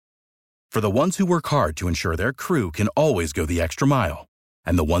For the ones who work hard to ensure their crew can always go the extra mile,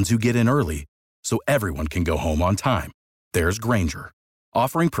 and the ones who get in early so everyone can go home on time, there's Grainger,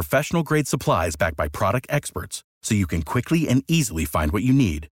 offering professional-grade supplies backed by product experts so you can quickly and easily find what you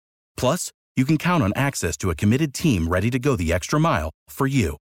need. Plus, you can count on access to a committed team ready to go the extra mile for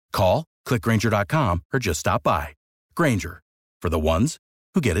you. Call, click Grainger.com, or just stop by. Grainger, for the ones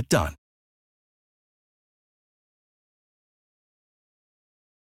who get it done.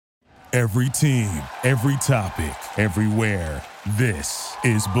 Every team, every topic, everywhere. This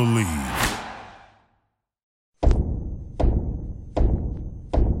is Believe.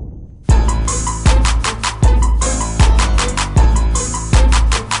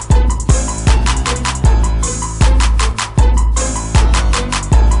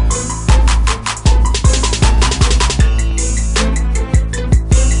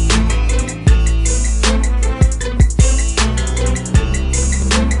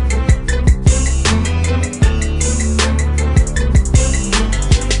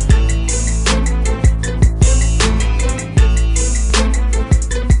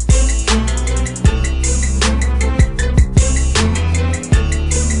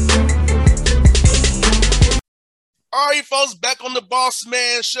 Back on the Boss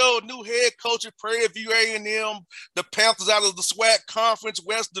Man Show, new head coach at Prairie View A&M. The Panthers out of the SWAC Conference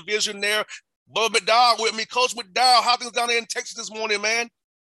West Division there. Bubba McDowell with me. Coach McDowell, how things down there in Texas this morning, man?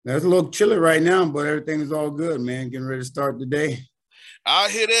 It's a little chilly right now, but everything is all good, man. Getting ready to start the day. I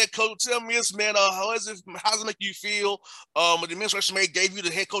hear that, Coach. Tell me this, man. How does it make you feel? The administration gave you the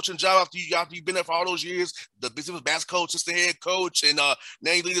head coaching job after you've been there for all those years. The business basketball coach is the head coach, and now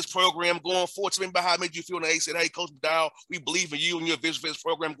you lead this program going forward. Tell me about how it made you feel when they said, "Hey, Coach McDowell, we believe in you and your vision for this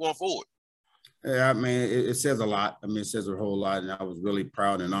program going forward." Yeah, I mean, it says a lot. I mean, it says a whole lot, and I was really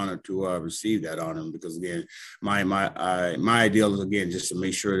proud and honored to receive that honor because, again, my ideal is, again, just to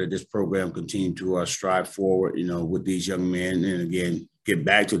make sure that this program continue to strive forward, with these young men, and, again, get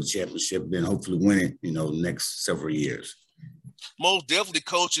back to the championship, then hopefully win it, next several years. Most definitely,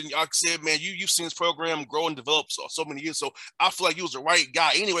 Coach. And like I said, man, you've seen this program grow and develop so many years. So I feel like you was the right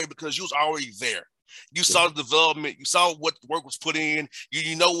guy anyway because you was already there. You saw the development. You saw what work was put in.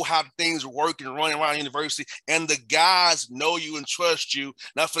 You know how things are working and running around the university. And the guys know you and trust you.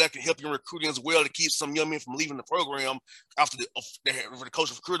 And I feel that can help you in recruiting as well to keep some young men from leaving the program after the coach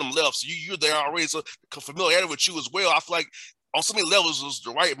recruited them left. So you're there already. So familiarity with you as well. I feel like on so many levels, it was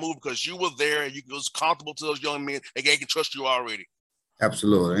the right move because you were there and you was comfortable to those young men. They can trust you already.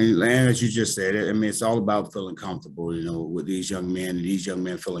 Absolutely. And as you just said, I mean, it's all about feeling comfortable, with these young men, and these young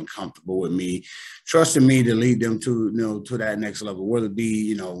men feeling comfortable with me, trusting me to lead them to, to that next level, whether it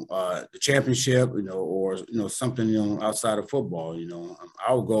be, the championship, or, something, outside of football,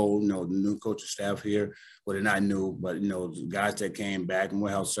 our goal, the new coaching staff here, well, they're not new, but, the guys that came back, and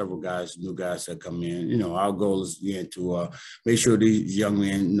we'll have several guys, new guys that come in, our goal is, again, to make sure these young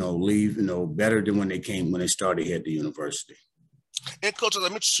men, leave, better than when they started here at the university. And, Coach, as I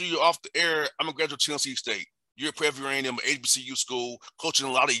mentioned to you off the air, I'm a graduate of Tennessee State. You're at Prairie View A&M, HBCU school, coaching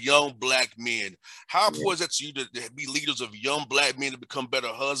a lot of young black men. How important is that to you to be leaders of young black men to become better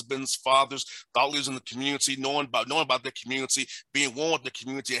husbands, fathers, thought leaders in the community, knowing about their community, being one with the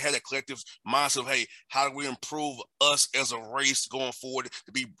community, and have that collective mindset of, hey, how do we improve us as a race going forward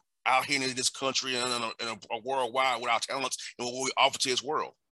to be out here in this country and in a worldwide with our talents and what we offer to this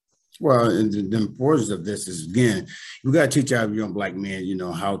world? Well, and the importance of this is, again, we got to teach our young black men,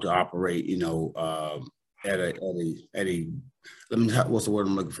 how to operate, at a what's the word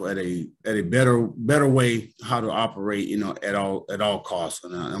I'm looking for? At a better way how to operate, at all costs.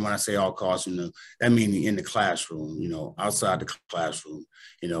 And when I say all costs, that means in the classroom, outside the classroom,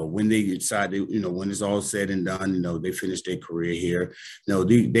 when they decide to, when it's all said and done, they finish their career here,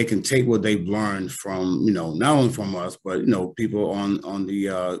 they can take what they've learned from, not only from us, but, people on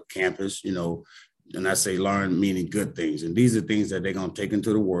the campus, and I say learn meaning good things. And these are things that they're going to take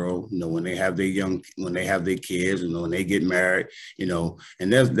into the world, when they have their kids, when they get married,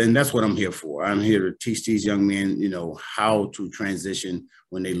 and that's what I'm here for. I'm here to teach these young men, how to transition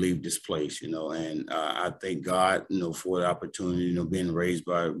when they leave this place, and I thank God, for the opportunity, being raised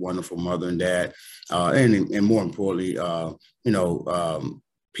by a wonderful mother and dad, and more importantly,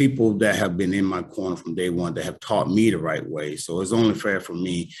 people that have been in my corner from day one that have taught me the right way. So it's only fair for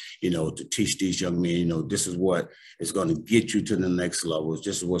me, to teach these young men, this is what is going to get you to the next level.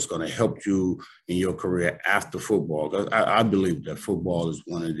 This is what's going to help you in your career after football. Because I believe that football is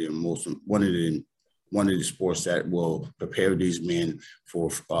one of the one of the sports that will prepare these men for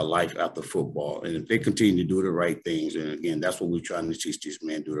life after football. And if they continue to do the right things, and again, that's what we're trying to teach these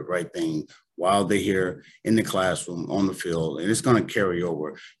men, do the right thing while they're here in the classroom, on the field, and it's going to carry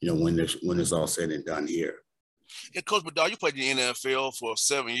over, when it's all said and done here. Yeah, Coach Bedard, you played in the NFL for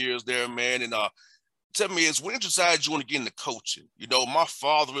 7 years there, man, and tell me, when did you decide you want to get into coaching? My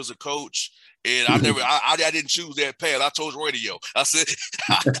father is a coach, and I didn't choose that path. I chose radio. I said,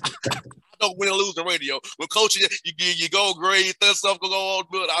 I don't win or lose the radio. When coaching, you go great, that stuff go on,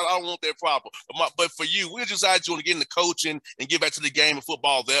 but I don't want that problem. But for you, when did you decide you want to get into coaching and get back to the game of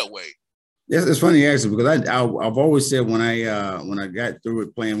football that way? It's funny actually, because I've always said when I got through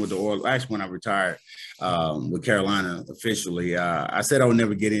with playing with the Oilers, actually when I retired with Carolina officially, I said I would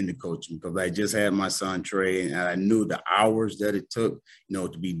never get into coaching because I just had my son Trey, and I knew the hours that it took,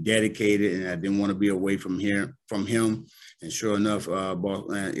 to be dedicated, and I didn't want to be away from him. And sure enough,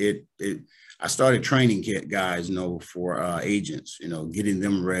 I started training guys, for agents, getting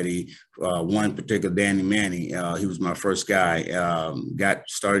them ready. One particular, Danny Manny, he was my first guy.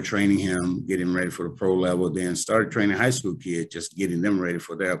 Started training him, getting ready for the pro level. Then started training high school kids, just getting them ready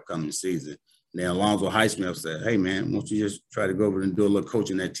for their upcoming season. And then Alonzo Highsmith said, "Hey man, why don't you just try to go over and do a little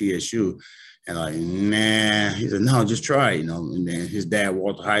coaching at TSU?" And like, nah. He said, "No, just try it." And then his dad,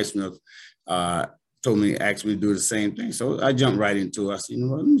 Walter Highsmith, asked me to do the same thing. So I jumped right into it. I said,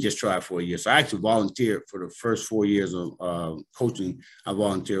 let me just try it for a year. So I actually volunteered for the first 4 years of coaching. I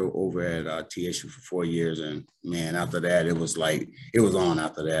volunteered over at TSU for 4 years. And man, after that, it was on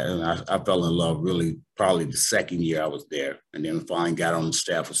after that. And I fell in love really probably the second year I was there. And then finally got on the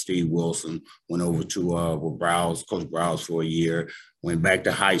staff with Steve Wilson, went over to Coach Browse for a year, went back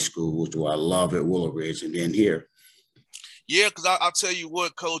to high school, which I love at Willow Ridge, and then here. Yeah, because I'll tell you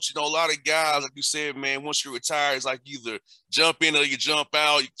what, Coach, a lot of guys, like you said, man, once you retire, it's like either jump in or you jump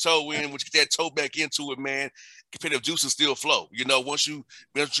out, you toe in, once you get that toe back into it, man, competitive juices still flow. Once you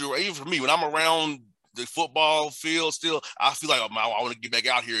even for me, when I'm around the football field still, I feel like, I want to get back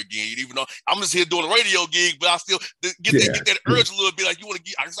out here again, even though I'm just here doing a radio gig, but I still get that urge a little bit, like you want to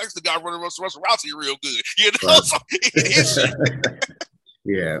get, I like the guy running Russell Rousey real good, Right. So it's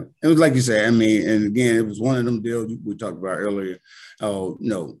Yeah, it was like you said. I mean, and again, it was one of them deals we talked about earlier.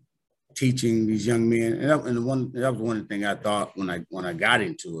 Teaching these young men, and that was one of the things I thought when I got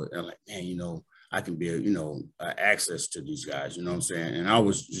into it. I'm like, man, I can be access to these guys. You know what I'm saying? And I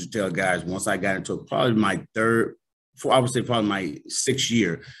always just tell guys once I got into it, probably my probably my 6th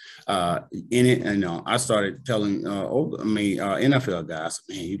year in it, and I started telling NFL guys,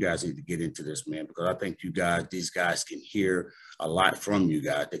 man, you guys need to get into this, man, because I think these guys can hear a lot from you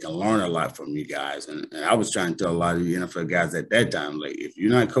guys. They can learn a lot from you guys. And I was trying to tell a lot of the NFL guys at that time, like, if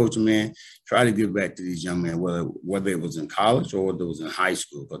you're not coaching, man, try to give back to these young men, whether it was in college or whether it was in high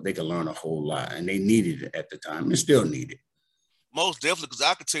school, because they can learn a whole lot. And they needed it at the time and still need it. Most definitely, because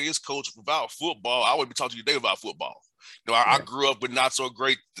I could tell you this, Coach, without football, I wouldn't be talking to you today about football. I grew up with not so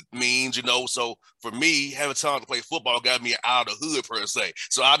great means, so for me, having time to play football got me out of the hood, per se.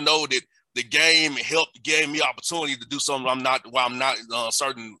 So I know that the game gave me opportunity to do something I'm not a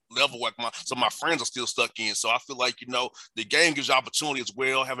certain level like my friends are still stuck in. So I feel like, the game gives you opportunity as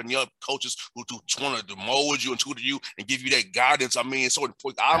well, having young coaches who want to mold you and tutor you and give you that guidance. I mean, it's so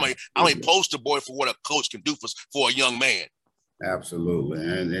important. I'm a poster boy for what a coach can do for a young man. Absolutely.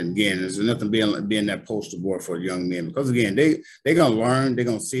 And again, there's nothing being that poster boy for young men, because again, they're going to learn, they're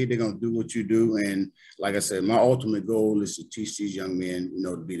going to see, they're going to do what you do. And like I said, my ultimate goal is to teach these young men,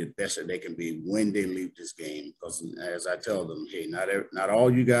 to be the best that they can be when they leave this game. Because as I tell them, hey, not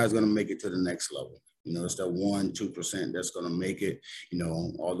all you guys are going to make it to the next level. It's that 1-2% that's going to make it,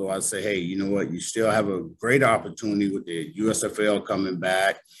 although I say, hey, you know what, you still have a great opportunity with the USFL coming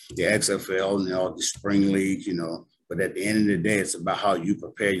back, the XFL, and all the spring leagues, But at the end of the day, it's about how you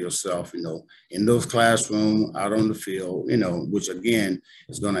prepare yourself, in those classrooms, out on the field, which again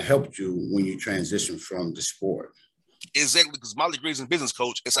is going to help you when you transition from the sport. Exactly, because my degree is in business,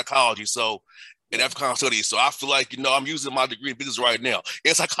 Coach, in psychology, and African studies. So I feel like, I'm using my degree in business right now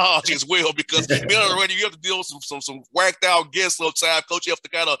in psychology as well, because being on the radio, you have to deal with some whacked out guests sometimes, Coach. You have to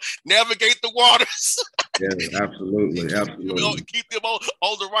kind of navigate the waters. Yeah, absolutely. Keep them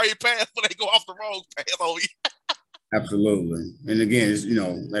on the right path when they go off the wrong path on you. Absolutely. And again, it's,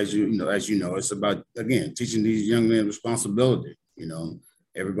 it's about, again, teaching these young men responsibility.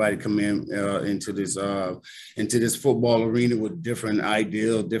 Everybody come into this football arena with different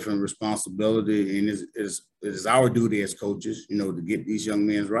ideals, different responsibility. And it is our duty as coaches, to get these young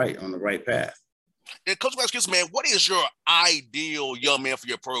men right on the right path. And Coach Vasquez, man, what is your ideal young man for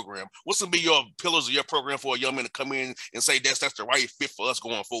your program? What's going to be your pillars of your program for a young man to come in and say that's the right fit for us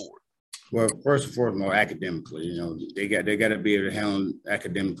going forward? Well, first and foremost, academically, they got to be able to handle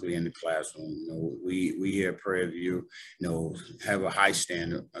academically in the classroom. We here at Prairie View, have a high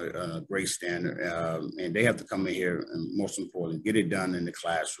standard, a great standard, and they have to come in here and most importantly, get it done in the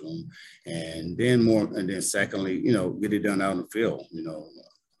classroom, and then secondly, get it done out in the field.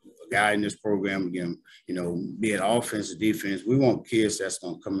 Guy in this program again, be it offense or defense, we want kids that's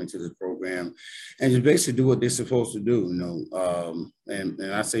going to come into this program and just basically do what they're supposed to do,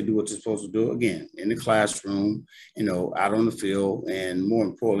 and I say do what they're supposed to do again in the classroom, out on the field, and more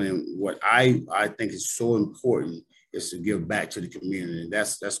importantly, what I think is so important is to give back to the community. And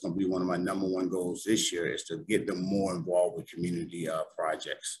that's going to be one of my number one goals this year, is to get them more involved with community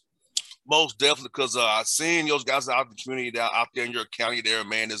projects. Most definitely, because seeing those guys out in the community, out there in your county there,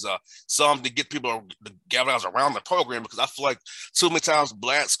 man, is something to get people to galvanize around the program, because I feel like too many times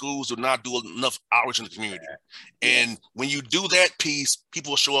Black schools do not do enough outreach in the community. And when you do that piece,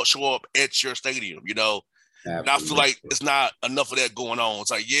 people show up at your stadium, Absolutely. And I feel like it's not enough of that going on.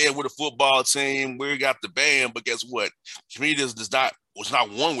 It's like, yeah, we're the football team, we got the band, but guess what? Community was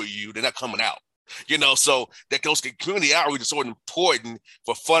not one with you. They're not coming out. So that goes to community outreach is so important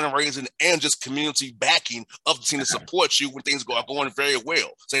for fundraising and just community backing of the team to support you when things are going very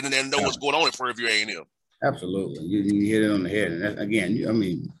well. So they know what's going on at Prairie View A&M. Absolutely. You hit it on the head. And that, again,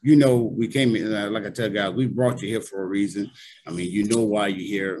 we came in, like I tell guys, we brought you here for a reason. You know why you're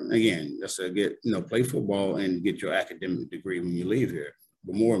here. Again, that's to get, play football and get your academic degree when you leave here.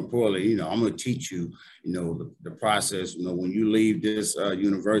 But more importantly, I'm going to teach you, the process, when you leave this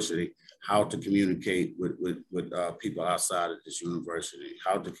university, how to communicate with people outside of this university,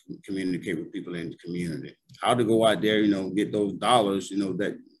 how to communicate with people in the community, how to go out there, get those dollars,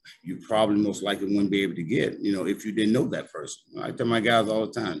 that you probably most likely wouldn't be able to get, if you didn't know that person. I tell my guys all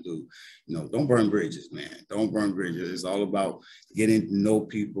the time, dude, don't burn bridges, man. Don't burn bridges. It's all about getting to know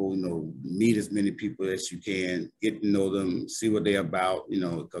people, meet as many people as you can, get to know them, see what they're about,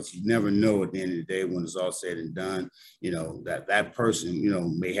 because you never know at the end of the day when it's all said and done, that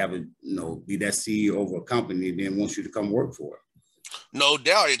person, may have be that CEO of a company and then wants you to come work for it. No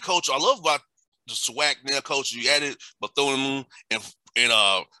doubt. And Coach, I love about the SWAC now, Coach. You added Bethune and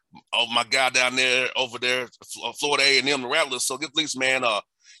my guy down there over there, Florida A&M, the Rattlers. So at least, man,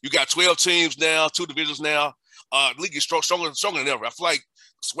 you got 12 teams now, 2 divisions now. The league is stronger than ever. I feel like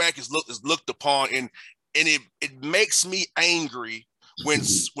SWAC is looked upon, and it makes me angry when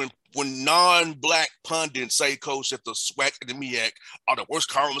non-Black pundits say, Coach, that the SWAC and the MEAC are the worst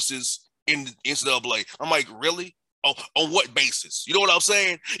conferences in the NCAA. I'm like, really? Oh, on what basis? You know what I'm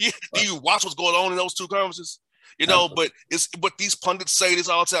saying? Do you watch what's going on in those two conferences? But these pundits say this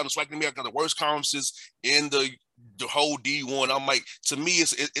all the time. It's like me, I got the worst conferences in the whole D1. I'm like, to me,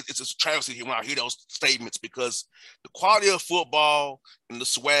 it's a travesty when I hear those statements, because the quality of football in the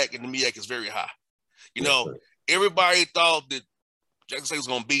SWAC and the MEAC is very high. Everybody thought that Jackson State was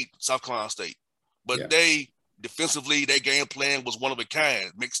going to beat South Carolina State, but they defensively, their game plan was one of a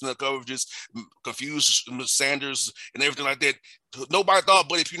kind, mixing the coverages, confused Sanders and everything like that. Nobody thought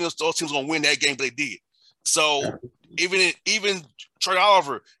Buddy Pugh those teams were going to win that game, but they did. So even Trey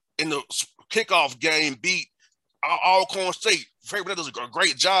Oliver in the kickoff game beat Alcorn State. Frank Burnett does a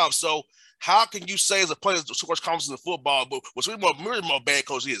great job. So how can you say as a player so much confidence in football, but what's really more bad,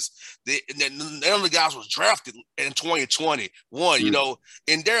 Coach, is none of the guys was drafted in 2021,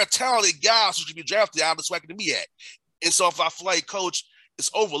 and there are talented guys who should be drafted out of the SWAC and the MEAC. And so if I feel like, Coach,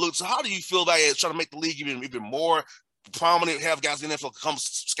 it's overlooked. So how do you feel about it, trying to make the league even more prominent, have guys in the NFL come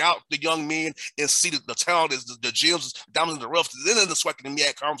scout the young men and see the talent, the gems, diamonds in the rough, then in the SWAC and the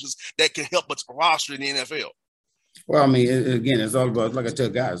MEAC conferences that can help us roster in the NFL? Well, again, it's all about, like I tell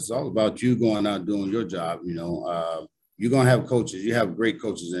guys, it's all about you going out doing your job. You're going to have coaches. You have great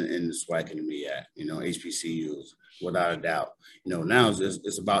coaches in the SWAC and the MEAC, HBCUs, without a doubt. Now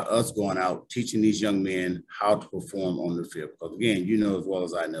it's about us going out, teaching these young men how to perform on the field. Because, again, as well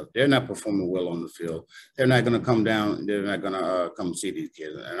as I know, if they're not performing well on the field, they're not going to come down. They're not going to come see these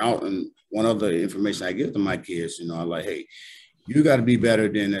kids. And one other information I give to my kids, I'm like, hey, you got to be better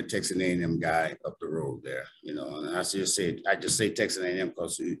than that Texas A&M guy up the road there, and I just say Texas A&M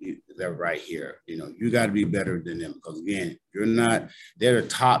because they're right here. You got to be better than them because, again, they're the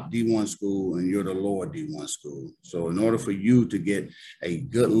top D1 school and you're the lower D1 school. So in order for you to get a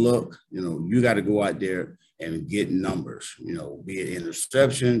good look, you got to go out there and get numbers, be it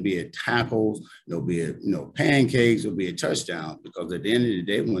interception, be it tackles, be it, pancakes, or be it touchdown. Because at the end of the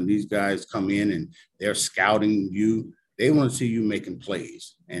day, when these guys come in and they're scouting you, they want to see you making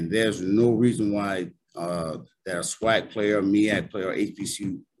plays. And there's no reason why that a SWAC player, MEAC player,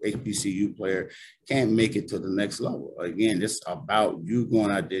 HBCU HBCU player can't make it to the next level. Again, it's about you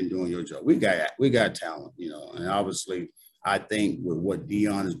going out there and doing your job. We got talent, you know, and obviously I think with what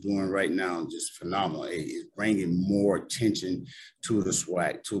Deion is doing right now, just phenomenal. It's bringing more attention to the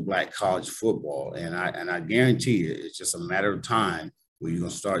SWAC, to Black college football. And I guarantee you, it's just a matter of time where you're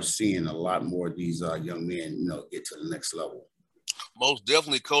going to start seeing a lot more of these young men, you know, get to the next level. Most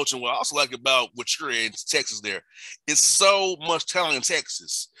definitely, Coach. And what I also like about what you're in Texas there, it's so much talent in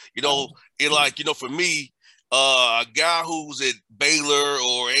Texas. You know, for me, a guy who's at Baylor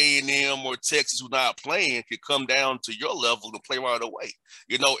or A&M or Texas who's not playing could come down to your level and play right away,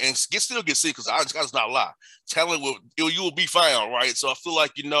 you know, and still get sick because I just not lie. Talent you will be found, right? So I feel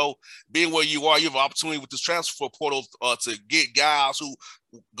like, you know, being where you are, you have an opportunity with this transfer portal to get guys who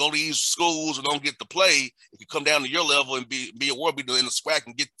go to these schools and don't get to play. If you come down to your level and be a world beater in the SWAC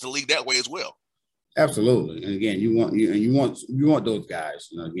and get to the league that way as well. Absolutely. And again, you want those guys.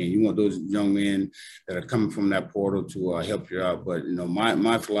 You know, again, you want those young men that are coming from that portal to help you out. But, you know,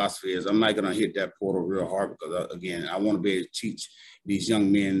 my philosophy is I'm not going to hit that portal real hard because, again, I want to be able to teach these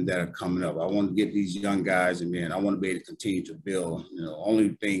young men that are coming up. I want to get these young guys, and then I want to be able to continue to build. You know,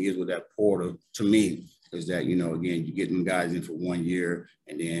 only thing is with that portal, to me, is that, you know, again, you get them guys in for 1 year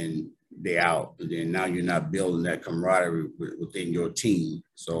and then they out, and then now you're not building that camaraderie within your team.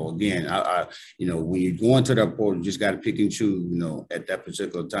 So again, I you know, when you go into that portal, you just got to pick and choose, you know, at that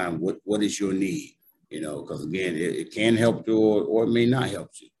particular time, what is your need, you know, because again, it can help you or it may not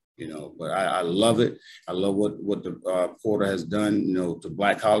help you, you know, but I love it. I love what the portal has done, you know, to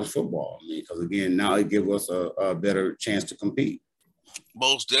Black college football. I mean, because again, now it gives us a better chance to compete.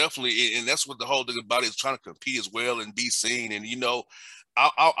 Most definitely, and that's what the whole thing about it is, trying to compete as well and be seen. And, you know,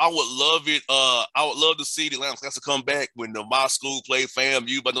 I would love it. I would love to see the Atlanta Classic come back when my school played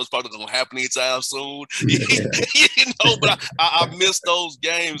FAMU, but I know it's probably not going to happen anytime soon. You know, but I miss those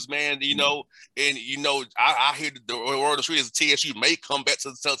games, man. You know, and you know, I hear the word of the street is TSU may come back to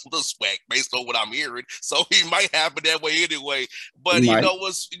the SWAC based on what I'm hearing. So it might happen that way anyway. But you know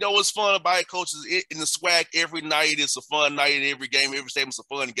what's fun about it, Coach, is in the SWAC every night is a fun night, and every game, every statement's a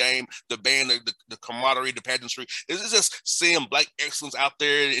fun game. The band, the camaraderie, the pageantry. It's just seeing Black excellence out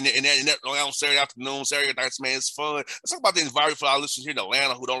there in that on Saturday afternoon, Saturday nights, man. It's fun. Let's talk about the environment for our listeners here in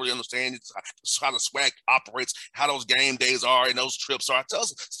Atlanta who don't really understand how the SWAC operates, how those game days are and those trips are. Tell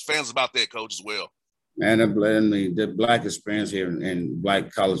us fans about that, Coach, as well. Man, the Black experience here in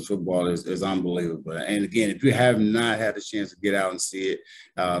Black college football is unbelievable. And again, if you have not had a chance to get out and see it,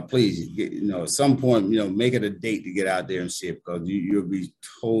 please, at some point, make it a date to get out there and see it, because you'll be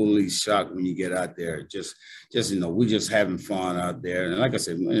totally shocked when you get out there. Just we're just having fun out there. And like I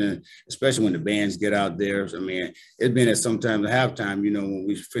said, man, especially when the bands get out there. I mean, it's been at sometimes at halftime, when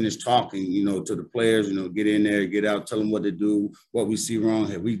we finish talking, to the players, get in there, get out, tell them what to do, what we see wrong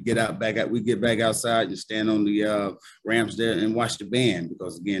here. We get back outside and stand on the ramps there and watch the band,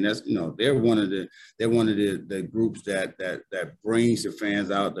 because again, that's they're one of the groups that brings the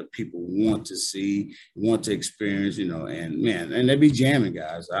fans out that people want to see, want to experience, and they be jamming,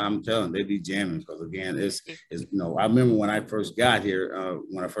 guys. I'm telling, they be jamming, because again, it's I remember when I first got here,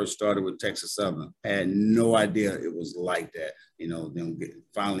 when I first started with Texas Southern, I had no idea it was like that. Them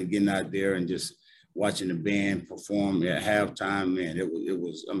finally getting out there and just watching the band perform at halftime, man, it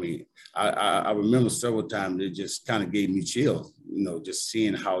was. I mean, I remember several times it just kind of gave me chills, just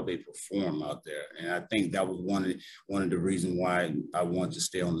seeing how they perform out there. And I think that was one of the reasons why I wanted to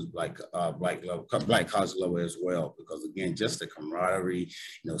stay on this Black college level as well, because again, just the camaraderie,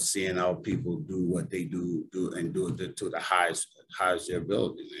 seeing how people do what they do it to the highest their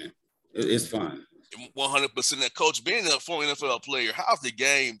ability, man. It's fun. 100%. That, Coach, being a former NFL player, how's the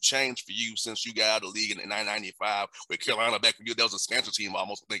game changed for you since you got out of the league in 1995 with Carolina back when that was a expansion team,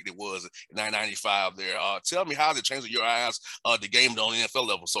 almost I think it was in 1995 there. Tell me, how has it changed in your eyes, the game on the NFL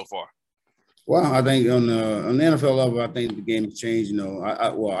level so far? Well, I think on the NFL level, I think the game has changed.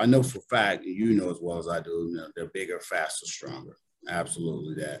 I know for a fact, as well as I do, they're bigger, faster, stronger.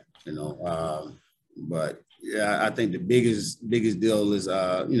 Absolutely that, but yeah, I think the biggest deal is,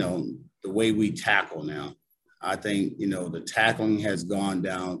 the way we tackle now. I think, the tackling has gone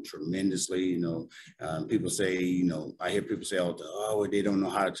down tremendously. People say, I hear people say, they don't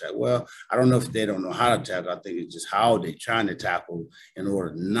know how to tackle. Well, I don't know if they don't know how to tackle. I think it's just how they're trying to tackle in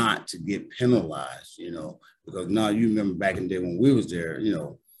order not to get penalized, because now you remember back in the day when we was there,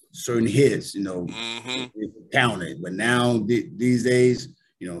 certain hits, counted. But now these days,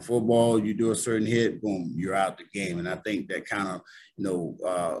 You know, football, you do a certain hit, boom, you're out the game. And I think that kind of,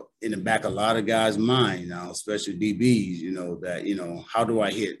 in the back of a lot of guys' mind now, especially DBs, that, how do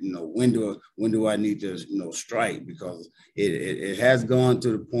I hit? When do I need to, strike? Because it has gone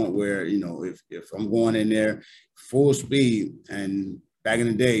to the point where, if I'm going in there full speed, and back in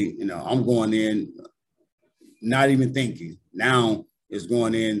the day, I'm going in not even thinking. Now it's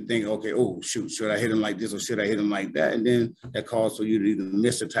going in thinking, okay, oh, shoot, should I hit him like this or should I hit him like that? And then that calls for you to either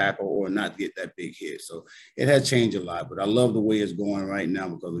miss a tackle or not get that big hit. So it has changed a lot, but I love the way it's going right now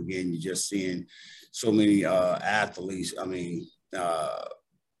because, again, you're just seeing so many athletes,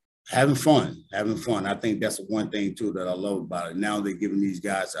 having fun. I think that's one thing, too, that I love about it. Now they're giving these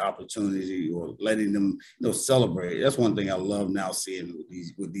guys the opportunity or letting them, celebrate. That's one thing I love now seeing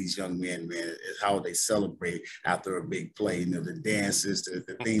with these young men, man, is how they celebrate after a big play. The dances,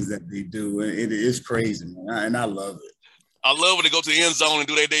 the things that they do. It is crazy, man, and I love it. I love when they go to the end zone and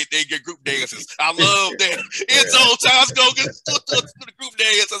do they get group dances. I love that. End zone time, let's go get the group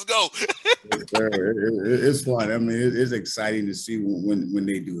dance. Let's go. It's fun. I mean, it's exciting to see when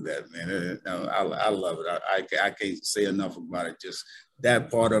they do that, man. I love it. I can't say enough about it. Just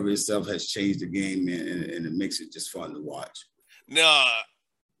that part of itself has changed the game, and it makes it just fun to watch. Now,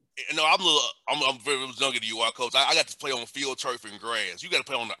 I'm very much younger than you are, Coach. I got to play on field turf and grass. You got to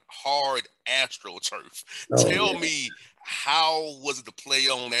play on the hard AstroTurf. Tell me, how was it to play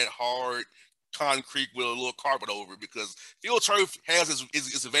on that hard concrete with a little carpet over it? Because field turf has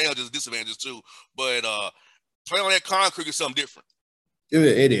its advantages and disadvantages too, but playing on that concrete is something different.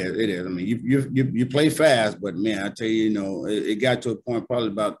 It is. I mean, you play fast, but man, I tell you, it got to a point probably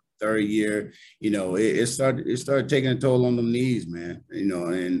about third year, it started taking a toll on the knees, man.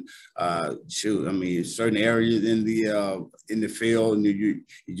 And shoot, I mean, certain areas in the field, and you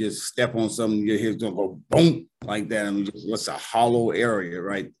just step on something, your head's gonna go boom like that. I mean, what's a hollow area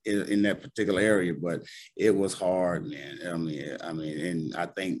right in that particular area, but it was hard, man. I mean, and I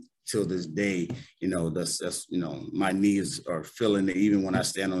think till this day, that's my knees are feeling it even when I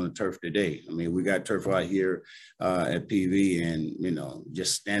stand on the turf today. I mean, we got turf out here at PV, and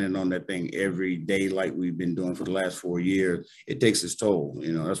just standing on that thing every day like we've been doing for the last 4 years, it takes its toll.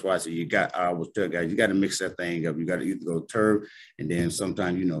 That's why I say I always tell guys, you got to mix that thing up. You got to either go turf, and then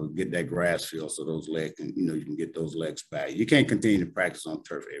sometimes get that grass feel so those legs, you can get those legs back. You can't continue to practice on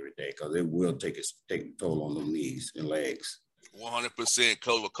turf every day because it will take a toll on the knees and legs. 100%,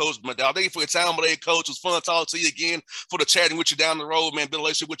 Coach. Well, Coach, thank you for your time today, Coach. It was fun talking to you again, for the chatting with you down the road, man. Build a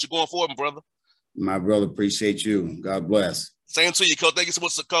relationship with you going forward, my brother. My brother, appreciate you. God bless. Same to you, Coach. Thank you so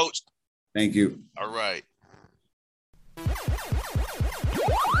much, Coach. Thank you. All right.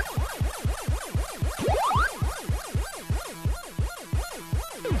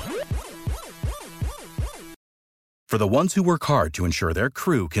 For the ones who work hard to ensure their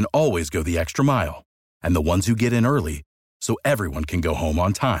crew can always go the extra mile, and the ones who get in early so everyone can go home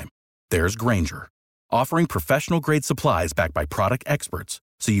on time, there's Grainger, offering professional-grade supplies backed by product experts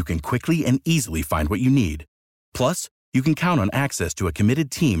so you can quickly and easily find what you need. Plus, you can count on access to a committed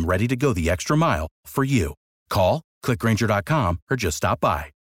team ready to go the extra mile for you. Call, click Grainger.com, or just stop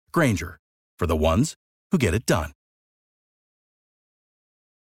by. Grainger, for the ones who get it done.